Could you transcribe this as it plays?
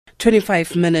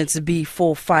25 minutes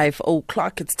before 5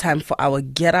 o'clock. It's time for our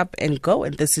Get Up and Go.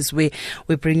 And this is where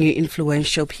we bring you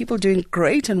influential people doing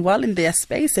great and well in their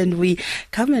space. And we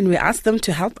come and we ask them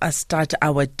to help us start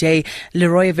our day.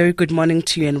 Leroy, a very good morning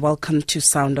to you and welcome to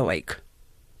Sound Awake.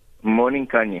 Morning,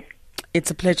 Kanye. It's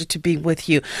a pleasure to be with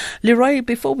you. Leroy,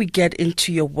 before we get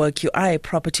into your work, you are a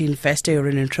property investor, you're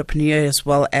an entrepreneur as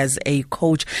well as a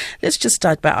coach. Let's just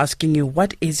start by asking you,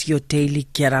 what is your daily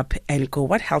get up and go?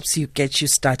 What helps you get you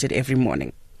started every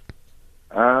morning?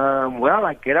 Well,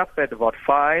 I get up at about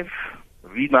 5,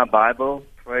 read my Bible,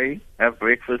 pray, have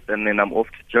breakfast, and then I'm off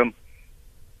to gym.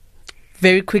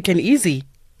 Very quick and easy.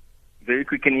 Very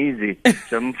quick and easy.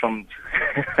 Gym from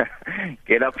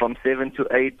get up from 7 to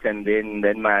 8, and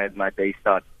then my day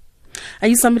starts. Are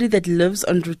you somebody that lives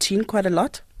on routine quite a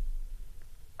lot?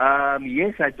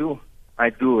 Yes, I do.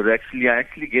 I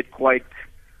actually get quite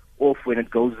off when it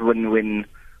goes when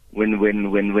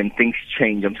things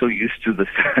change. I'm so used to the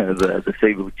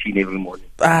same routine every morning.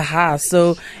 Aha,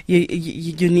 so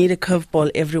you need a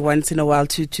curveball every once in a while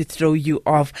to throw you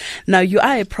off. Now, you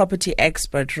are a property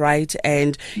expert, right?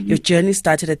 And your journey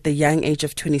started at the young age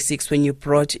of 26 when you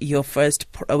bought your first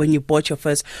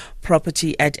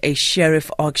property at a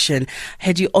sheriff auction.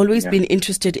 Had you always been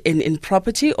interested in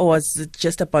property, or was it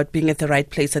just about being at the right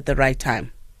place at the right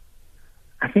time?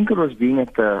 I think it was being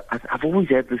at I've always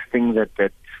had this thing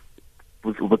that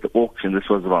with the auction, this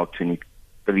was about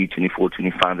 23, 24,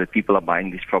 25, that people are buying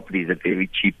these properties at very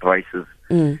cheap prices.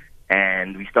 And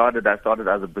I started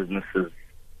other businesses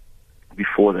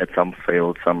before that. Some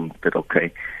failed, some did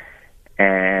okay.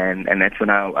 And that's when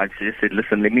I just said,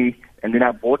 listen, and then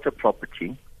I bought a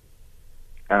property.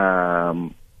 I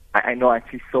know I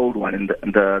actually sold one, and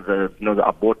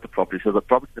I bought the property. So the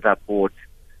property that I bought,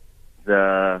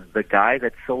 the guy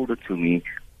that sold it to me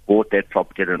bought that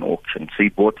property at an auction. So he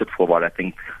bought it for about, I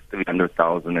think,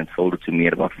 300,000 and sold it to me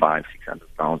at about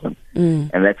 600,000.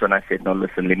 And that's when I said, no,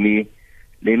 listen, let me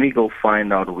go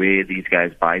find out where these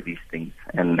guys buy these things.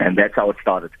 And that's how it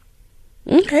started.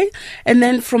 Okay. And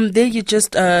then from there, you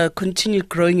just continued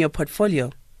growing your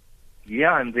portfolio.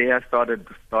 Yeah, and there I started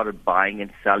buying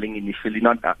and selling initially,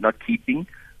 not keeping.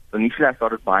 So initially I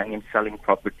started buying and selling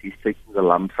properties, taking the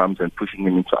lump sums and pushing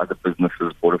them into other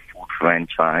businesses, bought a food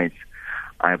franchise.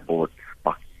 I bought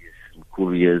Buckies and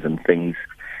couriers and things,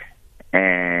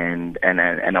 and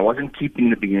I wasn't keeping in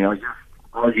the beginning.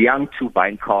 I was young too,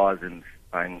 buying cars and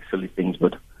buying silly things,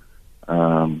 but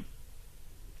and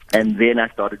then I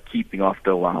started keeping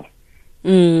after a while.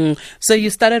 So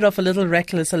you started off a little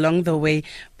reckless along the way,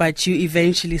 but you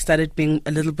eventually started being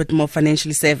a little bit more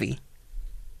financially savvy.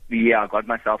 Yeah, I got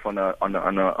myself on a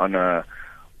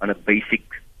basic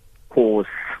course.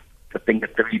 I think a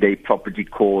 3-day property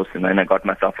course, and then I got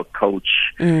myself a coach,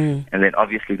 and then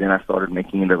obviously I started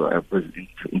making it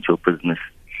into a business.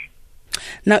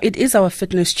 Now, it is our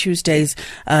Fitness Tuesdays,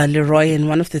 Leroy, and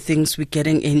one of the things we're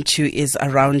getting into is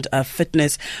around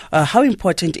fitness. How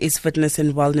important is fitness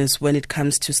and wellness when it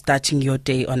comes to starting your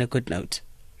day on a good note?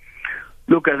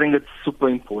 Look, I think it's super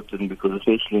important because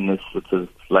especially in this,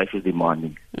 life is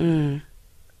demanding.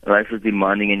 Life is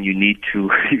demanding, and you need to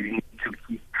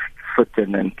keep fit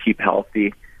and keep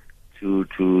healthy. I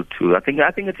think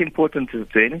it's important to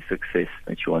any success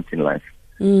that you want in life,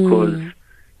 because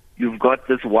you've got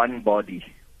this one body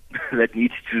that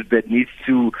needs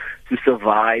to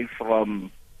survive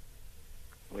from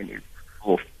when it's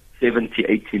for 70,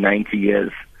 80, 90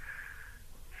 years.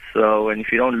 So, and if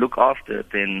you don't look after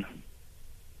it, then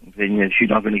you're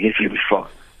not going to get very far.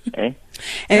 Eh?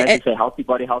 And I say healthy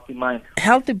body, healthy mind.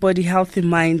 Healthy body, healthy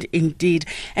mind, indeed.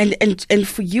 And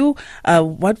for you,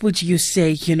 what would you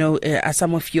say, are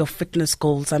some of your fitness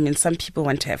goals? I mean, some people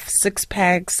want to have 6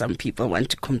 packs, some people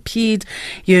want to compete,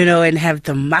 and have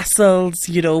the muscles.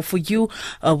 For you,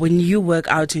 when you work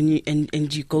out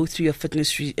and you go through your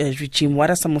fitness regime,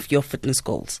 what are some of your fitness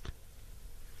goals?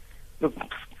 Look,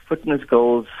 fitness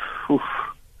goals.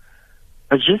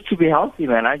 It's just to be healthy,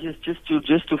 man. Just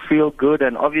to feel good,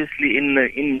 and obviously in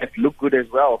it look good as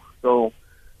well. So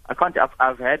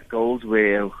I've had goals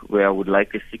where I would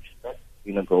like a 6-pack,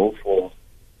 a goal for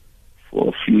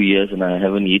a few years, and I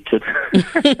haven't hit it.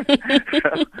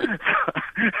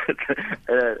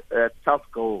 A tough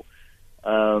goal.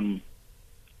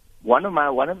 One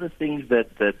of the things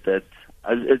that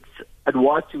I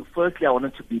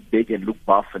wanted to be big and look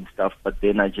buff and stuff, but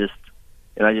then I just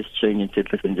changed it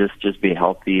and just be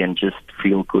healthy and just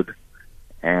feel good,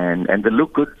 and the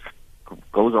look good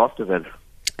goes after that.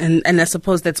 And I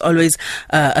suppose that's always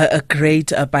a great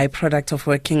byproduct of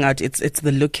working out. It's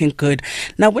the looking good.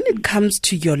 Now, when it comes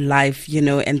to your life,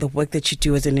 and the work that you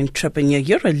do as an entrepreneur,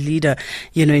 you're a leader,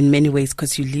 in many ways,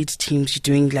 because you lead teams. You're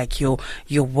doing like your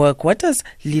work. What does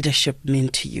leadership mean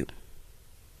to you?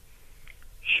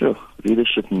 Sure,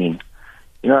 leadership means,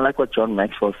 I like what John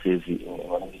Maxwell says in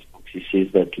one of his books. He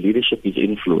says that leadership is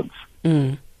influence.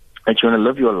 That you want to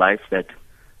live your life that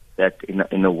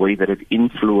in a way that it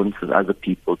influences other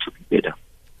people to be better.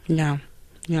 Yeah.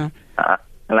 I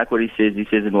like what he says. He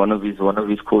says in one of his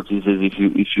quotes, he says, if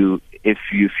you're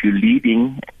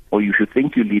leading, or if you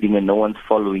think you're leading and no one's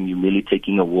following, you're merely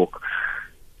taking a walk.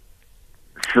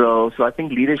 So I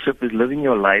think leadership is living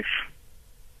your life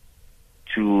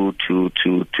to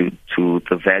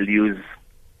the values.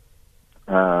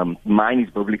 Mine is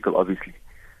biblical, obviously,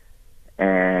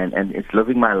 and it's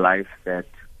living my life that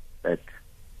it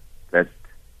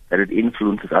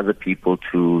influences other people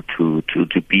to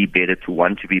be better, to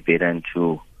want to be better, and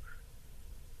to.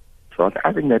 So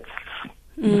I think that's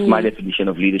my definition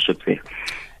of leadership there.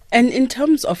 And in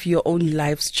terms of your own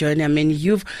life's journey, I mean,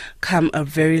 you've come a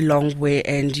very long way,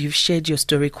 and you've shared your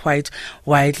story quite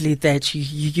widely that you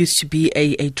used to be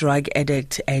a drug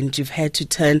addict, and you've had to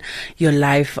turn your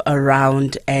life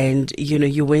around, and,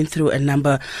 you went through a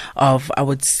number of, I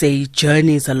would say,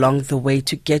 journeys along the way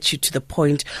to get you to the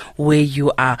point where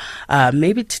you are.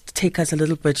 Maybe to take us a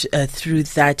little bit through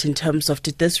that in terms of,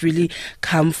 did this really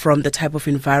come from the type of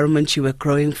environment you were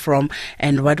growing from,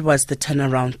 and what was the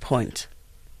turnaround point?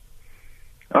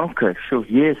 Okay, so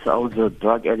yes, I was a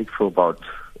drug addict for about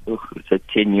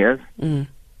 10 years.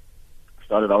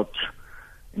 Started out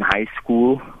in high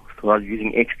school, so I was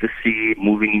using ecstasy,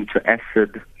 moving into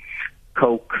acid,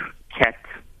 coke, cat,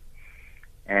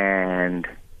 and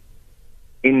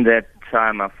in that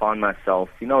time I found myself,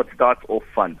 it starts off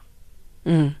fun,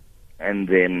 and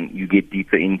then you get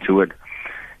deeper into it,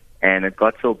 and it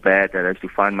got so bad that I used to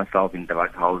find myself in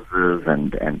drug houses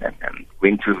and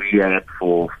went to rehab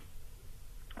for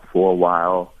a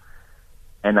while,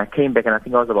 and I came back, and I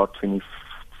think I was about 20.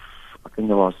 I think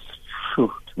I was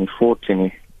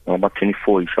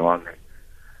 24-ish around there.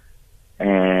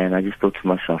 And I just thought to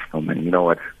myself, "No, man, you know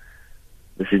what?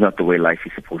 This is not the way life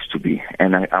is supposed to be."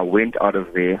 And I went out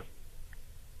of there,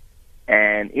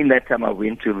 and in that time, I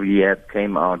went to rehab,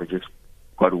 came out, it just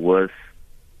got worse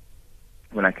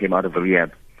when I came out of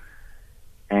rehab,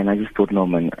 and I just thought, "No,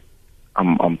 man,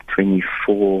 I'm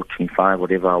 24, 25,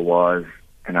 whatever I was."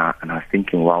 And I was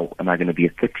thinking, wow, am I going to be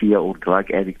a 30-year-old drug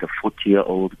addict, a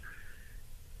 40-year-old?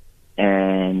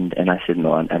 And I said,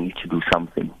 no, I need to do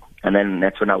something. And then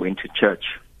that's when I went to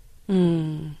church.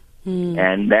 And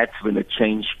that's when the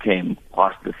change came.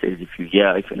 Pastor says, if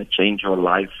you're going to change your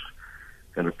life,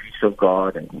 then the peace of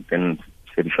God. And then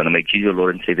said, if you want to make Jesus your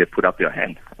Lord and Savior, put up your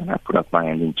hand. And I put up my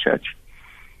hand in church.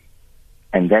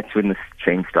 And that's when the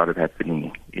change started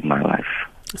happening in my life.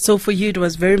 So for you, it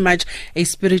was very much a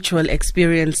spiritual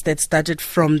experience that started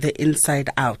from the inside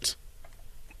out.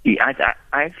 Yeah,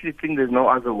 I actually think there's no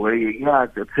other way. Yeah,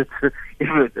 it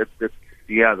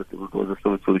was a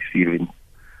so experience.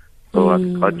 So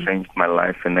God changed my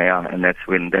life, and that's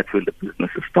when the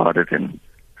business started, and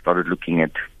started looking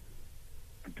at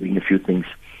doing a few things.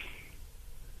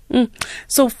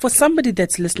 So for somebody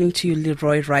that's listening to you,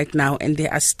 Leroy, right now, and they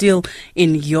are still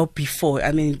in your before,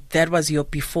 I mean, that was your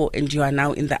before and you are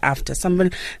now in the after.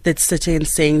 Someone that's sitting and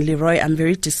saying, Leroy, I'm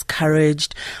very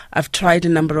discouraged. I've tried a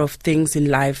number of things in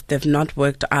life. They've not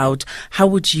worked out. How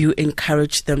would you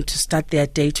encourage them to start their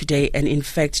day to day, and in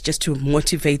fact, just to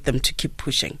motivate them to keep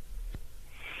pushing?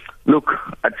 Look,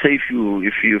 I'd say if you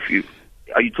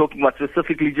are you talking about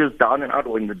specifically just down and out,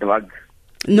 or in the drug?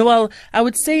 No, well, I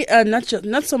would say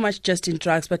not so much just in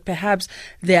drugs, but perhaps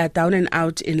they are down and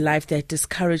out in life. They're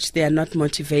discouraged. They are not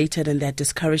motivated, and they're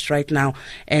discouraged right now,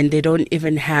 and they don't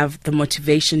even have the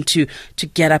motivation to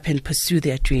get up and pursue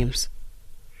their dreams.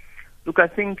 Look, I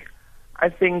think,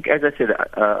 as I said,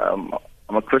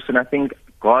 I'm a Christian. I think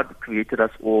God created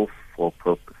us all for a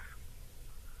purpose.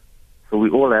 So we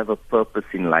all have a purpose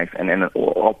in life, and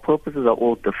our purposes are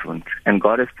all different. And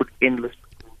God has put endless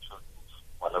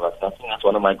one of us. I think that's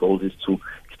one of my goals is to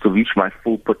reach my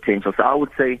full potential. So I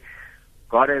would say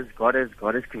God has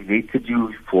created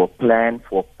you for a plan,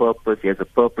 for a purpose. He has a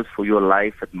purpose for your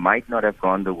life. It might not have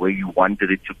gone the way you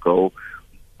wanted it to go,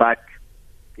 but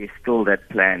there's still that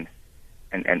plan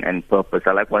and purpose.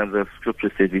 I like one of the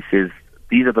scriptures says, he says,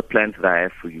 these are the plans that I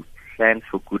have for you. Plans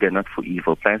for good and not for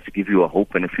evil. Plans to give you a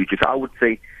hope and a future. So I would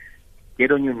say,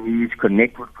 get on your knees,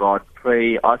 connect with God,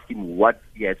 pray, ask Him what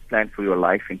He has planned for your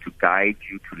life and to guide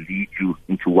you, to lead you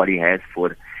into what He has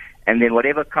for it. And then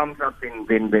whatever comes up,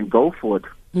 then go for it.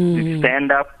 to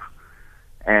stand up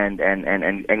and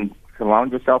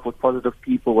surround yourself with positive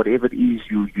people, whatever it is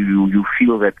you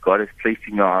feel that God has placed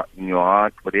in your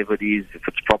heart, whatever it is, if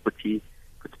it's property,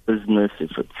 if it's business,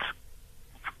 if it's,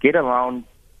 get around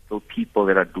those people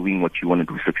that are doing what you want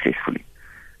to do successfully.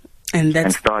 And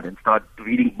start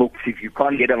reading books. If you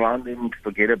can't get around them,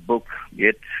 forget a book.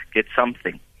 Get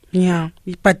something. Yeah,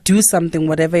 but do something,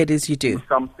 whatever it is you do. Do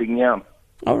something, yeah.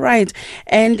 All right.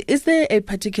 And is there a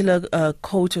particular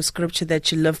quote or scripture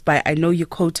that you live by? I know you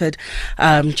quoted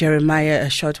Jeremiah a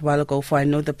short while ago for I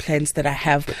know the plans that I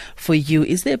have for you.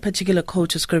 Is there a particular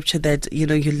quote or scripture that you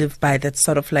live by that's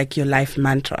sort of like your life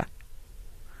mantra?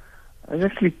 There's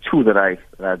actually two that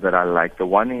I like. The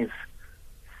one is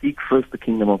seek first the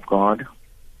kingdom of God.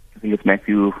 I think it's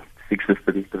Matthew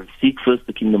 6:33. Seek first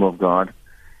the kingdom of God,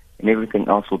 and everything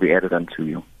else will be added unto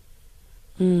you.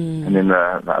 And then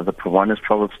the one is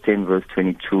Proverbs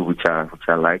 10:22, which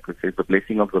I like, which says, "The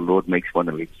blessing of the Lord makes one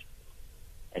rich,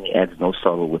 and He adds no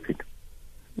sorrow with it."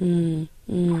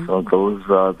 So those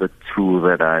are the two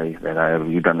that I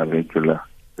read on a regular.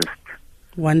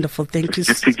 Wonderful, thank you.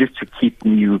 Just to keep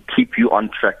you on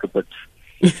track a bit.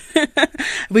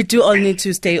 We do all need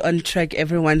to stay on track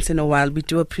every once in a while. We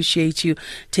do appreciate you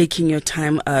taking your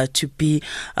time to be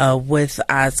with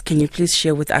us. Can you please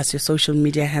share with us your social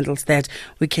media handles that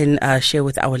we can share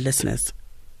with our listeners?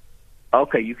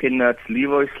 Okay, you can, it's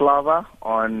Leroy Slava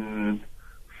on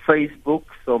Facebook.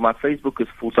 So my Facebook is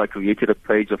full, so I created a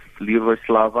page of Leroy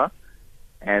Slava,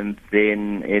 and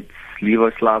then it's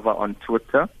Leroy Slava on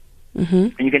Twitter.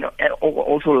 And you can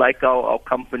also like our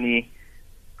company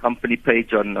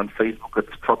page on Facebook.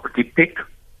 It's Property Pick,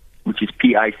 which is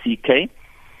PICK.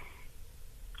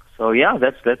 So yeah,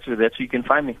 that's where you can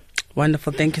find me.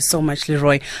 Wonderful. Thank you so much,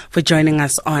 Leroy, for joining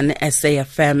us on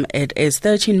SAFM. It is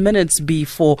 13 minutes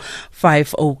before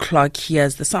 5 o'clock.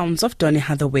 Here's the sounds of Donny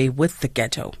Hathaway with The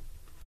Ghetto.